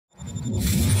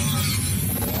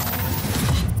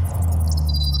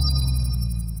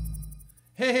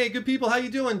Hey, good people, how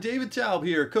you doing? David Taub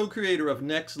here, co-creator of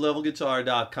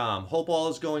NextLevelGuitar.com. Hope all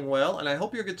is going well, and I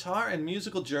hope your guitar and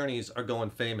musical journeys are going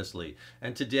famously.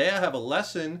 And today I have a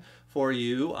lesson for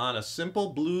you on a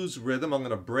simple blues rhythm. I'm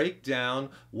going to break down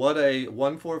what a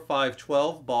 1-4-5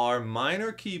 12-bar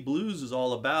minor key blues is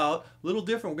all about. A little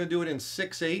different. We're going to do it in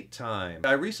 6/8 time.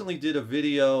 I recently did a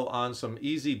video on some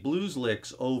easy blues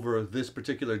licks over this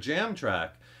particular jam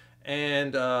track,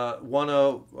 and a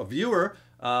viewer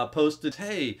posted,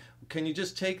 hey, can you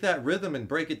just take that rhythm and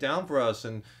break it down for us?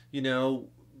 And, you know,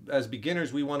 as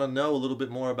beginners, we want to know a little bit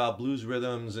more about blues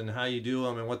rhythms and how you do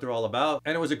them and what they're all about.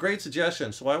 And it was a great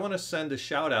suggestion, so I want to send a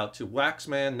shout out to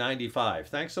Waxman95.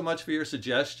 Thanks so much for your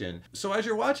suggestion. So as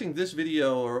you're watching this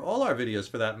video, or all our videos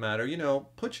for that matter, you know,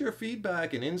 put your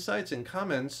feedback and insights and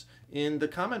comments in the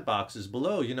comment boxes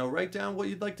below. You know, write down what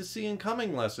you'd like to see in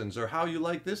coming lessons, or how you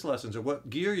like this lessons, or what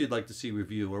gear you'd like to see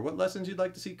review, or what lessons you'd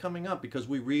like to see coming up, because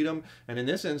we read them, and in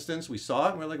this instance we saw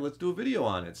it and we're like, let's do a video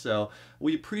on it. So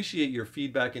we appreciate your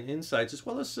feedback and insights, as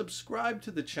well as subscribe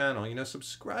to the channel. You know,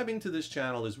 subscribing to this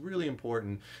channel is really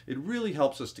important. It really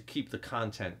helps us to keep the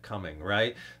content coming,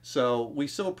 right? So we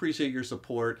so appreciate your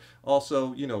support.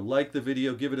 Also, you know, like the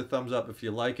video, give it a thumbs up if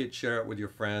you like it, share it with your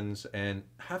friends, and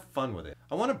have fun with it.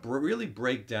 I want to really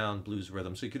break down blues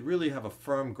rhythms so you could really have a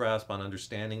firm grasp on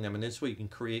understanding them, and this way you can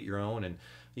create your own and,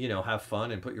 you know, have fun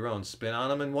and put your own spin on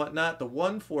them and whatnot. The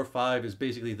 1-4-5 is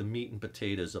basically the meat and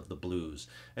potatoes of the blues,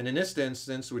 and in this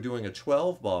instance we're doing a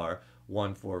 12-bar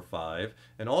 1-4-5,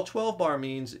 and all 12-bar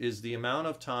means is the amount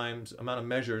of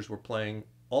measures we're playing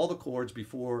all the chords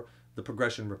before the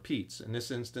progression repeats. In this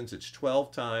instance it's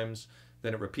 12 times,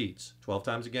 then it repeats 12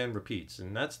 times again, repeats,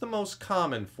 and that's the most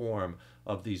common form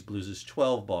of these blues, is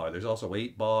 12-bar. There's also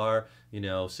 8-bar, you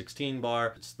know,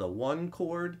 16-bar. It's the 1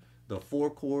 chord, the 4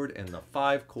 chord, and the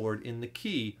 5 chord in the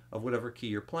key of whatever key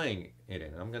you're playing it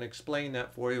in. I'm going to explain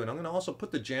that for you, and I'm going to also put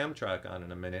the jam track on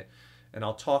in a minute, and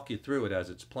I'll talk you through it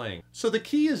as it's playing. So the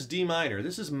key is D minor.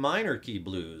 This is minor key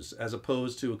blues, as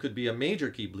opposed to, it could be a major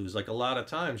key blues. Like a lot of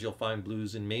times you'll find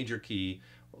blues in major key,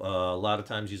 a lot of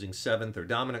times using 7th or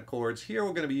dominant chords. Here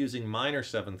we're going to be using minor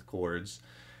 7th chords,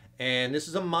 and this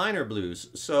is a minor blues.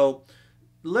 So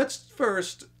let's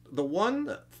first, the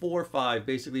 1-4-5,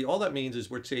 basically all that means is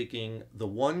we're taking the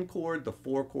 1 chord, the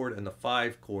 4 chord, and the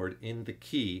 5 chord in the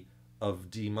key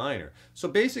of D minor. So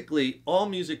basically all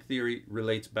music theory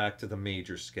relates back to the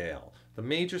major scale. The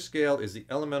major scale is the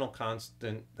elemental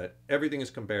constant that everything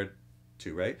is compared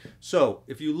to, right? So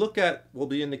if you look at, we'll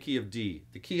be in the key of D.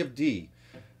 The key of D,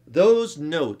 those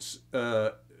notes,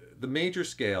 the major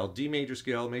scale, D major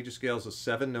scale is a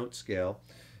 7-note scale.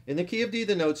 In the key of D,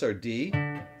 the notes are D,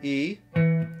 E,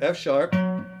 F sharp,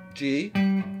 G,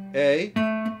 A,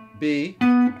 B,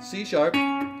 C sharp,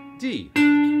 D,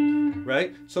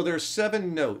 right? So there's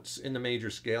 7 notes in the major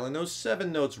scale, and those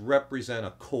 7 notes represent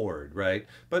a chord, right?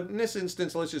 But in this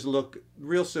instance, let's just look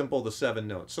real simple, the 7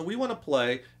 notes. So we want to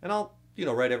play, and I'll, you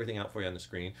know, write everything out for you on the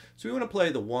screen. So we want to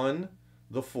play the 1,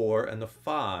 the 4, and the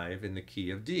 5 in the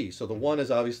key of D. So the 1 is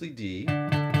obviously D,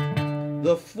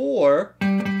 the 4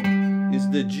 is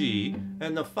the G,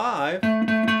 and the 5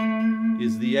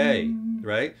 is the A,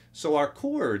 right? So our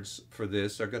chords for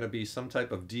this are going to be some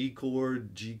type of D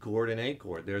chord, G chord, and A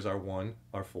chord. There's our 1,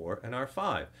 our 4, and our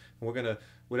 5. And we're going to,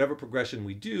 whatever progression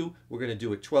we do, we're going to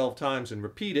do it 12 times and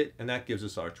repeat it, and that gives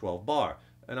us our 12-bar.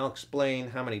 And I'll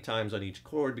explain how many times on each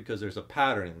chord because there's a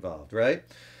pattern involved, right?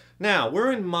 Now,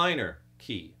 we're in minor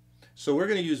key, so we're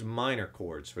going to use minor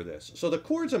chords for this. So the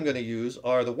chords I'm going to use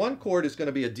are, the 1 chord is going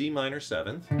to be a D minor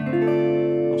 7th.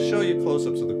 I'll show you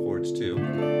close-ups of the chords too.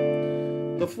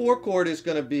 The 4 chord is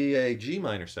going to be a G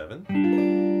minor 7th,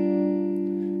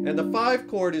 and the 5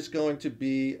 chord is going to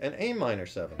be an A minor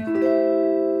 7th.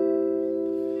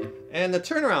 And the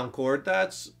turnaround chord,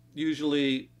 that's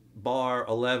usually bar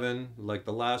 11, like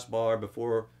the last bar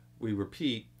before we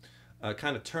repeat.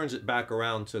 Kind of turns it back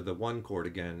around to the 1 chord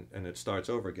again, and it starts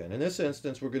over again. In this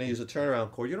instance, we're going to use a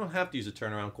turnaround chord. You don't have to use a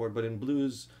turnaround chord, but in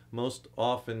blues, more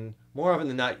often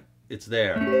than not, it's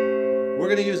there. We're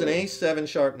going to use an A7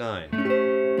 sharp 9.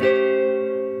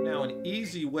 Now, an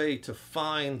easy way to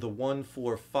find the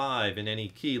 1-4-5 in any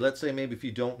key, let's say maybe if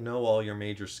you don't know all your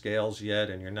major scales yet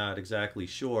and you're not exactly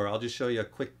sure, I'll just show you a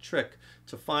quick trick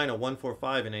to find a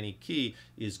 1-4-5 in any key,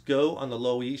 is go on the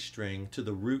low E string to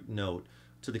the root note,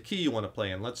 to the key you want to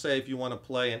play in. Let's say if you want to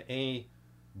play an A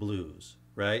blues,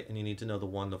 right? And you need to know the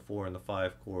 1, the 4, and the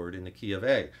 5 chord in the key of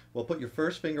A. Well, put your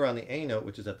first finger on the A note,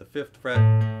 which is at the 5th fret,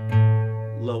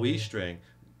 low E string.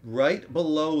 Right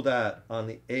below that on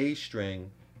the A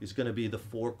string is going to be the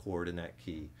 4 chord in that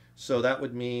key. So that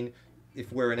would mean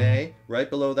if we're in A, right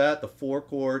below that, the 4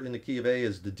 chord in the key of A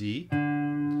is the D,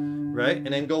 right? And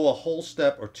then go a whole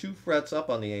step or 2 frets up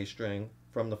on the A string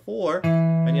from the 4,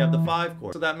 and you have the 5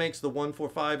 chord. So that makes the 1, 4,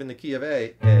 5 in the key of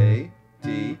A,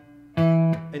 D,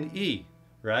 and E,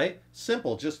 right?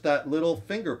 Simple, just that little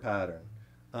finger pattern.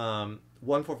 1,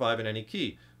 4, 5 in any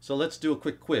key. So let's do a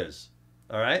quick quiz.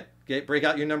 All right, break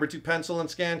out your number 2 pencil and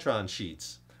Scantron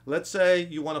sheets. Let's say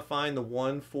you want to find the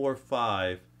 1, 4,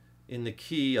 5 in the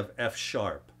key of F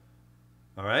sharp.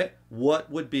 All right,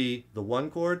 what would be the 1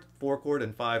 chord, 4 chord,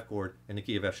 and 5 chord in the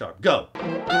key of F sharp? Go.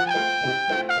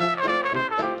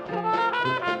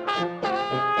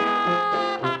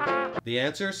 The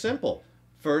answer is simple.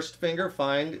 First finger,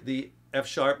 find the F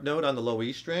sharp note on the low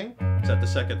E string. It's at the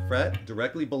 2nd fret.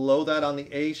 Directly below that on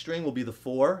the A string will be the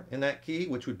 4 in that key,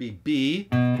 which would be B.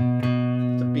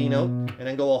 It's a B note. And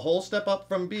then go a whole step up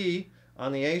from B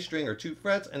on the A string or 2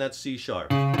 frets, and that's C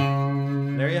sharp.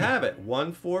 And there you have it.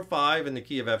 1, 4, 5 in the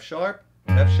key of F sharp,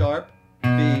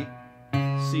 B,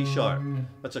 C sharp.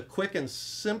 That's a quick and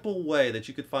simple way that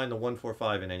you could find the 1, 4,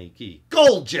 5 in any key.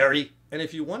 Gold, Jerry! And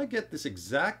if you want to get this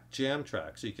exact jam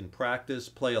track so you can practice,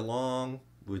 play along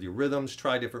with your rhythms,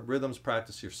 try different rhythms,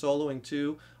 practice your soloing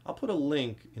too, I'll put a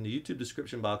link in the YouTube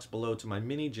description box below to my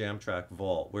mini jam track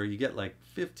vault where you get like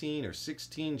 15 or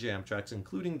 16 jam tracks,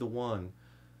 including the one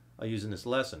I use in this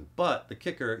lesson. But the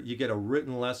kicker, you get a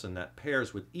written lesson that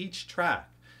pairs with each track.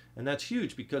 And that's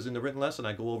huge because in the written lesson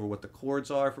I go over what the chords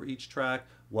are for each track,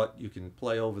 what you can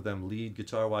play over them lead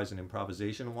guitar-wise and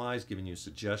improvisation-wise, giving you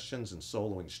suggestions and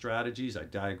soloing strategies. I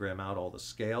diagram out all the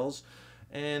scales.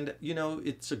 And, you know,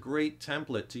 it's a great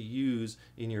template to use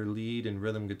in your lead and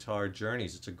rhythm guitar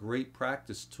journeys. It's a great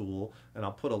practice tool, and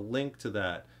I'll put a link to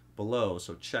that below,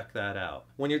 so check that out.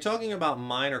 When you're talking about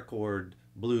minor chord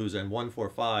blues and 1, 4,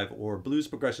 5, or blues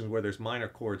progressions where there's minor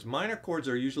chords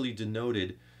are usually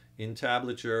denoted in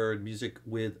tablature music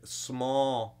with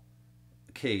small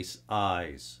case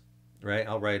I's, right?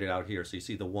 I'll write it out here. So you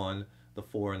see the 1, the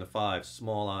 4, and the 5,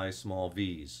 small I's, small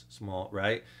V's, small,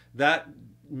 right? That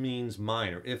means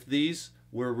minor. If these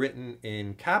were written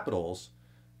in capitals,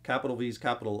 capital V's,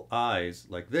 capital I's,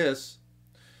 like this,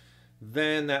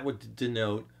 then that would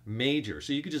denote major.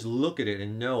 So you could just look at it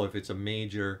and know if it's a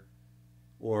major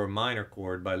or a minor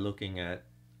chord by looking at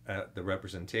the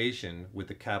representation with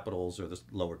the capitals or the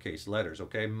lowercase letters,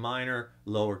 okay? Minor,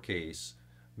 lowercase,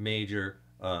 major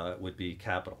would be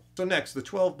capital. So next, the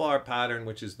 12-bar pattern,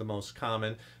 which is the most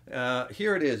common.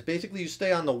 Here it is. Basically, you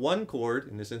stay on the 1 chord,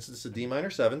 in this instance, the D minor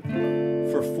 7,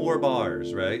 for 4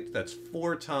 bars, right? That's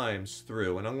 4 times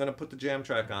through, and I'm going to put the jam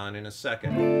track on in a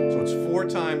second. So it's 4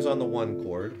 times on the 1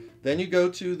 chord. Then you go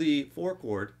to the 4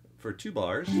 chord for 2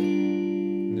 bars.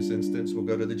 In this instance, we'll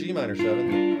go to the G minor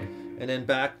 7, and then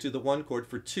back to the 1 chord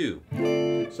for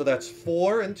 2. So that's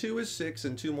 4 and 2 is 6,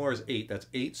 and 2 more is 8. That's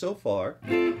 8 so far.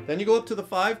 Then you go up to the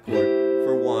 5 chord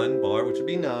for 1 bar, which would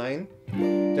be 9.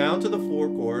 Down to the 4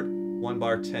 chord, 1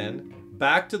 bar, 10.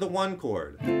 Back to the 1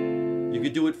 chord. You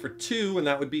could do it for 2, and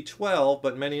that would be 12,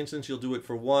 but in many instances you'll do it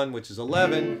for 1, which is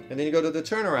 11. And then you go to the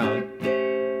turnaround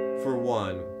for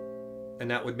 1, and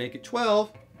that would make it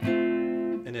 12,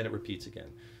 and then it repeats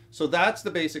again. So that's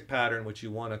the basic pattern which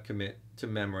you want to commit to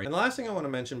memory. And the last thing I want to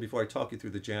mention before I talk you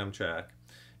through the jam track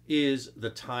is the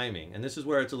timing. And this is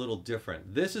where it's a little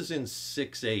different. This is in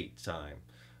 6/8 time,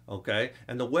 okay?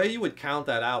 And the way you would count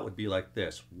that out would be like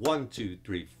this. 1, 2,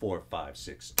 3, 4, 5,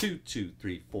 6. 2, 2,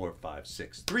 3, 4, 5,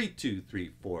 6. 3, 2,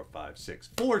 3, 4, 5, 6.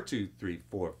 4, 2, 3,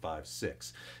 4, 5,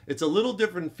 6. It's a little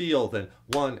different feel than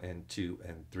 1 and 2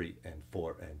 and 3 and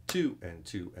 4 and 2 and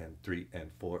 2 and 3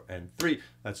 and 4 and 3.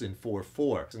 That's in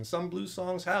 4/4. And some blues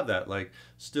songs have that, like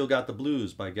Still Got the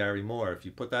Blues by Gary Moore. If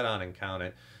you put that on and count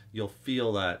it, you'll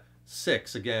feel that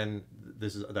 6. Again,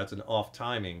 that's an off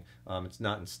timing. It's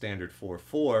not in standard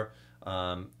 4/4.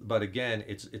 But again,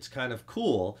 it's kind of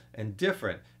cool and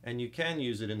different, and you can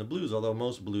use it in the blues, although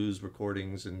most blues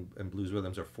recordings and blues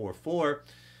rhythms are 4/4.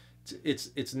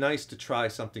 It's nice to try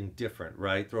something different,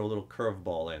 right? Throw a little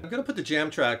curveball in. I'm going to put the jam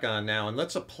track on now, and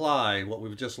let's apply what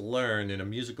we've just learned in a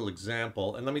musical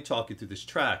example, and let me talk you through this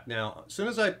track. Now, as soon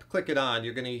as I click it on,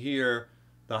 you're going to hear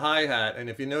the hi-hat, and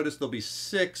if you notice, there'll be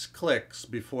 6 clicks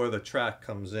before the track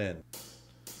comes in.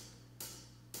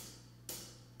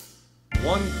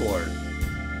 1 chord,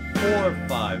 4,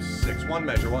 5, 6, 1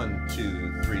 measure, 1,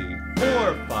 2, 3,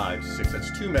 4, 5, 6,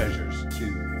 that's 2 measures,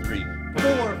 2, 3,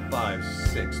 4, 5,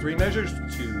 6, 3 measures,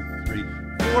 2, 3,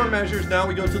 4 measures, now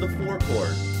we go to the 4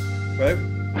 chord, right?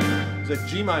 It's a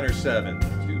G minor 7,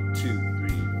 2, 2,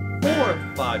 3,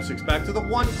 4, 5, 6, back to the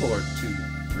 1 chord, 2,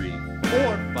 3,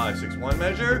 4, 5, 6, 1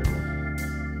 measure,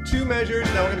 2 measures.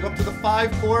 Now we're going to go up to the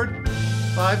 5 chord.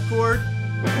 5 chord,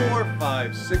 4,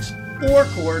 5, 6, 4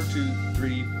 chord, 2,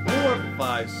 3, 4,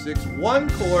 5, 6, 1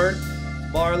 chord,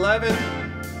 bar 11.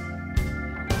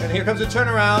 And here comes a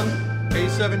turnaround.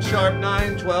 A7 sharp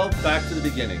 9, 12, back to the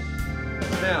beginning.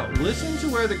 Now, listen to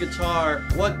where the guitar,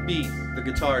 what beat the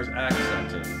guitar is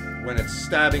accenting when it's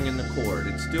stabbing in the chord.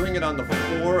 It's doing it on the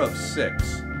 4 of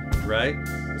 6, right?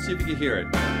 Let's see if you can hear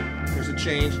it. Here's a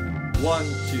change. 1,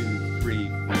 2, 3,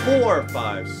 4,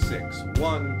 5, 6.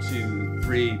 1, 2,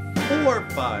 3, 4,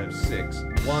 5, 6.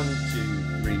 1,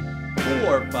 2, 3,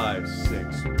 4, 5,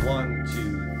 6. 1,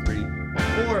 2, 3,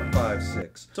 4, 5,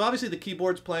 6. So obviously the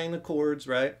keyboard's playing the chords,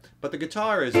 right? But the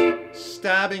guitar is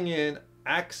stabbing in,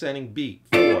 accenting beat.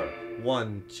 4,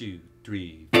 1, 2,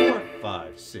 3, 4,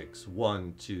 5, 6.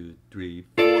 1, 2, 3,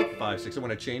 4, 5, 6. And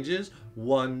when it changes,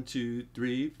 1, 2,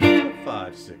 3, 4,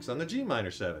 5, 6 on the G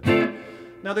minor 7.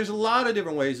 Now there's a lot of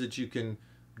different ways that you can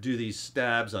do these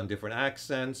stabs on different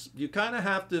accents. You kind of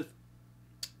have to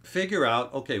figure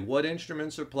out, okay, what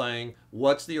instruments are playing,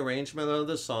 what's the arrangement of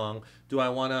the song, do I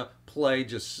want to play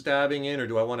just stabbing in, or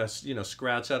do I want to, you know,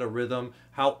 scratch out a rhythm?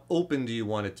 How open do you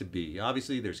want it to be?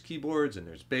 Obviously there's keyboards and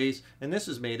there's bass, and this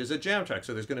is made as a jam track,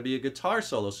 so there's going to be a guitar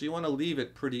solo, so you want to leave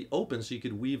it pretty open so you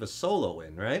could weave a solo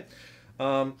in, right?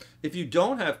 If you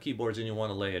don't have keyboards and you want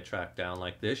to lay a track down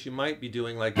like this, you might be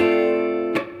doing like, you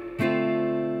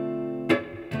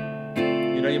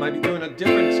know, you might be doing a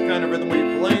different kind of rhythm where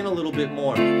you're playing a little bit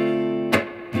more,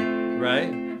 right?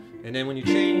 And then when you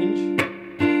change,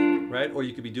 right? Or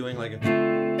you could be doing like you could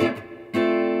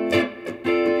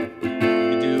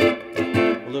do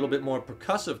a little bit more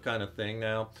percussive kind of thing.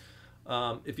 Now,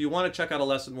 if you want to check out a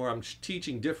lesson where I'm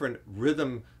teaching different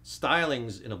rhythm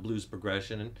stylings in a blues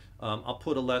progression, and I'll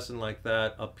put a lesson like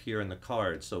that up here in the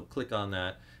card. So click on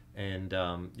that, and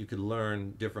you could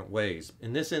learn different ways.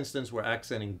 In this instance, we're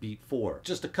accenting beat 4.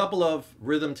 Just a couple of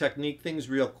rhythm technique things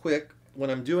real quick. When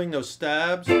I'm doing those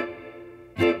stabs,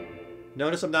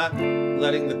 notice I'm not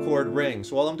letting the chord ring.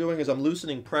 So all I'm doing is I'm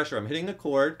loosening pressure. I'm hitting the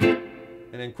chord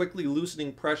and then quickly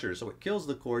loosening pressure. So it kills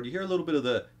the chord. You hear a little bit of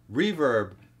the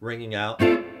reverb ringing out,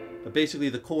 but basically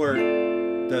the chord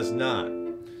does not.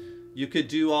 You could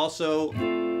do also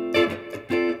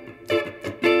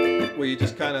where you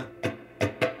just kind of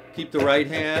keep the right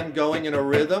hand going in a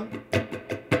rhythm.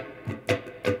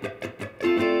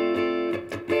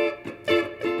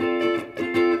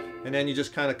 And then you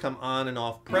just kind of come on and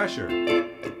off pressure.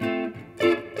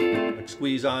 Like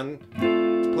squeeze on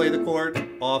to play the chord,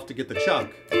 off to get the chuck.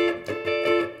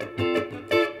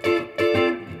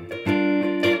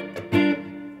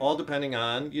 All depending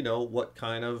on, you know, what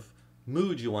kind of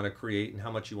mood you want to create and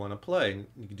how much you want to play. And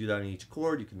you can do that in each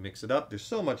chord, you can mix it up. There's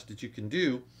so much that you can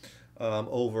do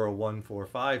over a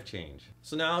 1-4-5 change.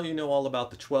 So now you know all about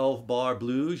the 12-bar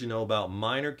blues, you know about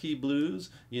minor key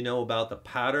blues, you know about the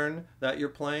pattern that you're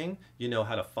playing, you know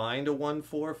how to find a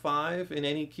 1-4-5 in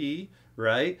any key,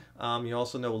 right? You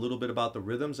also know a little bit about the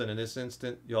rhythms, and in this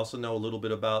instant you also know a little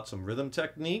bit about some rhythm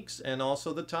techniques and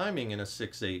also the timing in a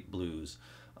 6/8 blues.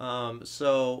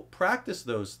 So practice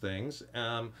those things.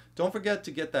 Don't forget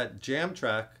to get that jam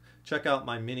track. Check out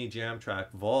my mini jam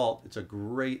track vault. It's a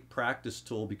great practice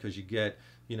tool because you get,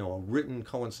 you know, a written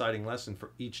coinciding lesson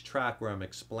for each track where I'm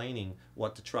explaining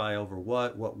what to try over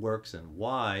what works and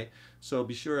why. So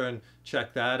be sure and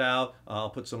check that out.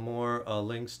 I'll put some more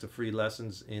links to free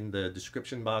lessons in the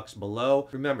description box below.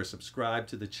 Remember, subscribe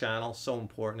to the channel. So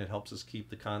important. It helps us keep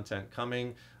the content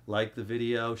coming. Like the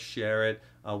video, share it.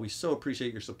 We so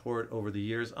appreciate your support over the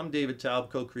years. I'm David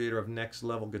Taub, co-creator of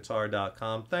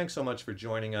NextLevelGuitar.com. Thanks so much for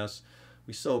joining us.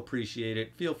 We so appreciate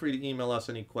it. Feel free to email us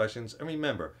any questions. And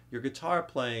remember, your guitar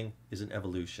playing is an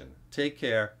evolution. Take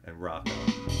care and rock on.